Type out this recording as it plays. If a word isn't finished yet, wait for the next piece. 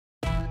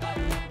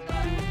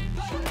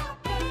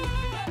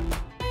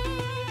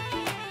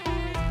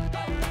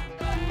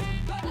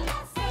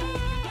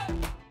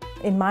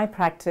In my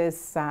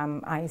practice,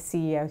 I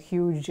see a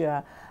huge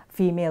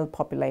female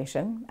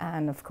population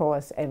and of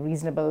course a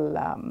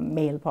reasonable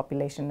male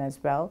population as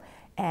well.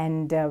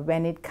 And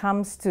when it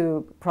comes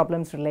to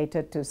problems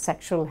related to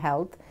sexual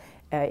health,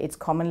 it's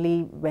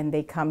commonly when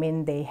they come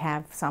in, they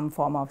have some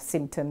form of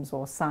symptoms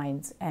or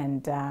signs,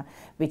 and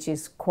which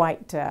is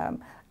quite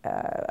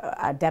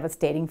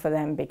devastating for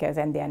them, because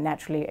then they are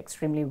naturally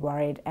extremely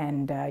worried,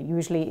 and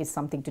usually it's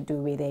something to do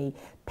with a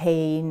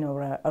pain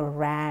or a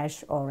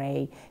rash or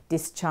a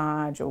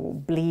discharge or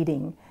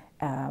bleeding,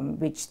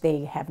 which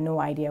they have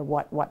no idea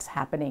what's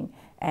happening.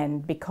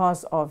 And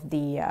because of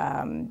the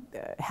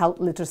health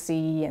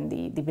literacy and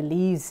the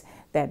beliefs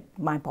that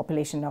my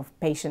population of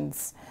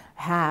patients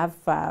have,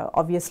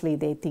 obviously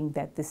they think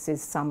that this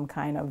is some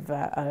kind of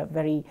a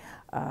very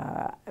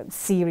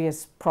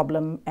serious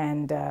problem,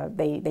 and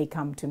they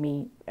come to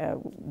me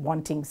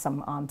wanting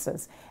some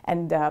answers.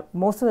 And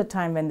most of the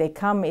time when they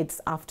come,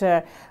 it's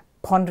after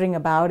pondering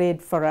about it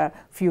for a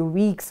few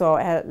weeks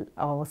or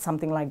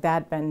something like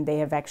that, when they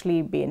have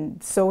actually been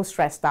so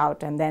stressed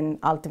out, and then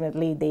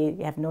ultimately they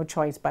have no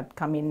choice but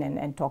come in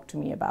and talk to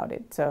me about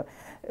it. So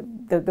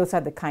those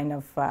are the kind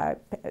of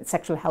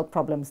sexual health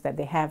problems that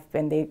they have,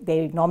 when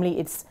they normally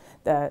it's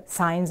the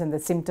signs and the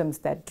symptoms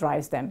that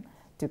drives them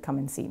to come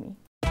and see me.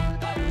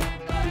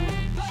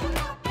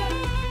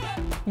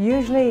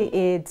 Usually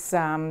it's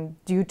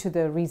due to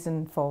the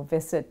reason for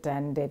visit,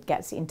 and it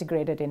gets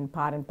integrated in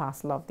part and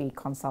parcel of the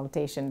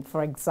consultation.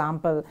 For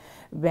example,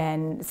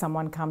 when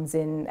someone comes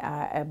in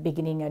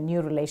beginning a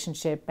new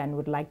relationship and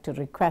would like to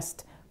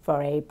request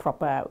for a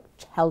proper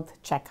health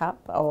checkup,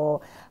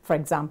 or for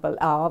example,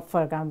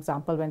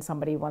 when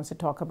somebody wants to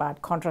talk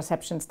about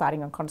contraception,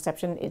 starting on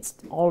contraception, it's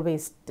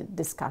always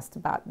discussed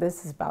about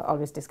this, is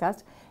always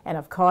discussed. And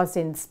of course,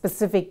 in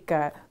specific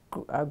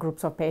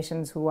groups of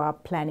patients who are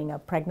planning a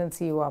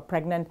pregnancy, who are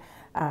pregnant,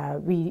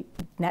 we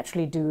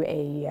naturally do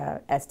a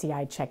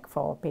STI check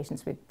for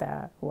patients with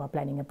who are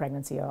planning a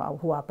pregnancy or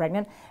who are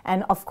pregnant.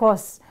 And of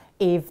course,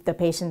 if the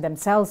patient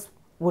themselves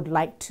would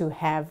like to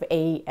have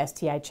a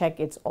STI check,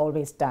 it's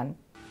always done.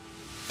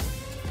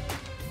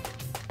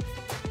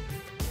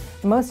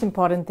 The most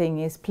important thing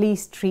is,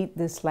 please treat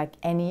this like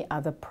any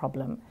other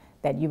problem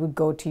that you would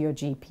go to your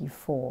GP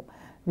for.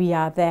 We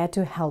are there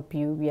to help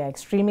you. We are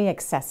extremely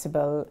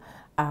accessible.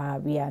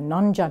 We are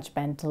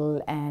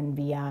non-judgmental, and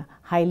we are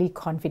highly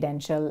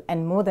confidential.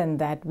 And more than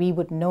that, we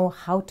would know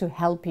how to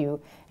help you.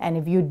 And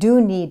if you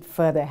do need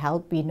further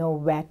help, we know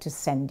where to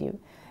send you.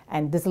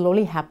 And this will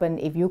only happen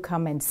if you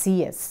come and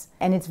see us.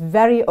 And it's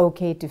very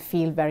okay to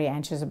feel very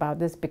anxious about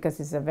this, because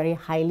it's a very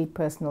highly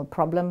personal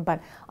problem.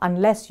 But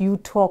unless you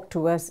talk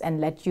to us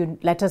and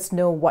let us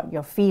know what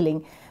you're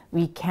feeling,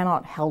 we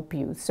cannot help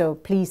you. So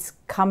please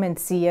come and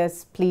see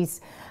us.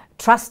 Please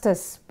trust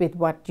us with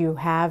what you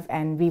have,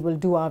 and we will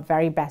do our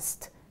very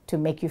best to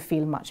make you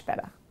feel much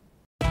better.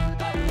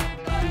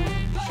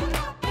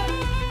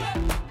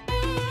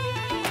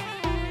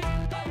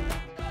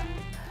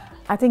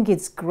 I think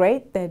it's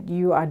great that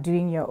you are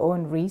doing your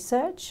own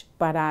research,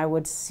 but I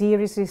would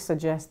seriously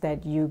suggest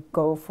that you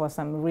go for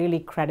some really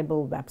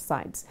credible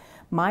websites.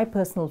 My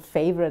personal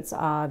favorites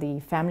are the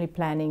Family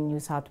Planning New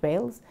South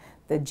Wales,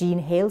 the Jean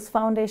Hales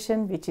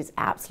Foundation, which is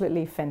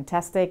absolutely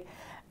fantastic,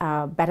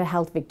 Better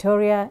Health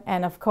Victoria,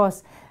 and of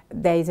course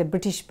there is a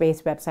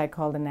British-based website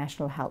called the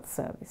National Health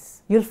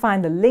Service. You'll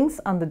find the links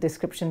on the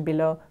description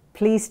below.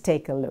 Please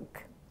take a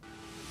look.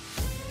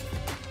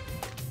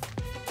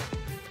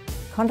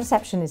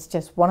 Contraception is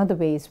just one of the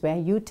ways where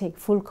you take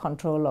full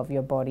control of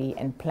your body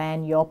and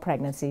plan your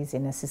pregnancies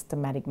in a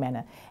systematic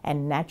manner.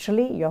 And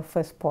naturally, your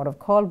first port of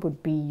call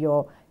would be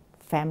your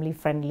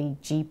family-friendly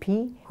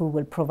GP, who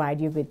will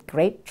provide you with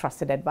great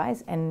trusted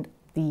advice, and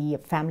the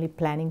family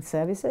planning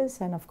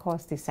services, and of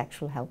course the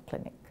sexual health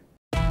clinic.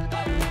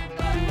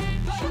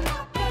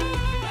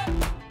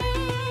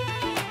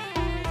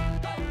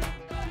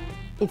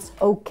 It's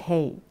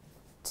okay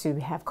to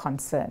have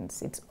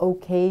concerns. It's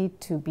okay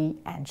to be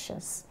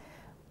anxious,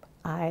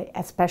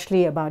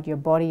 especially about your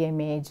body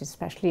image,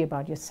 especially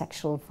about your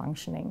sexual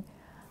functioning.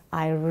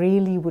 I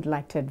really would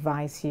like to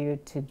advise you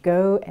to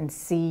go and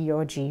see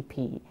your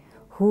GP,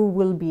 who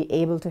will be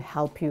able to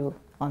help you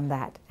on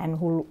that, and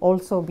who will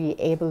also be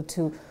able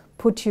to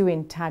put you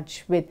in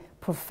touch with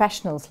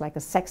professionals like a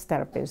sex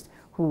therapist,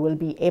 who will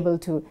be able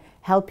to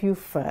help you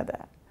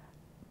further.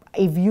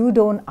 If you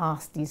don't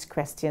ask these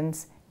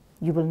questions,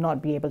 you will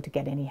not be able to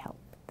get any help.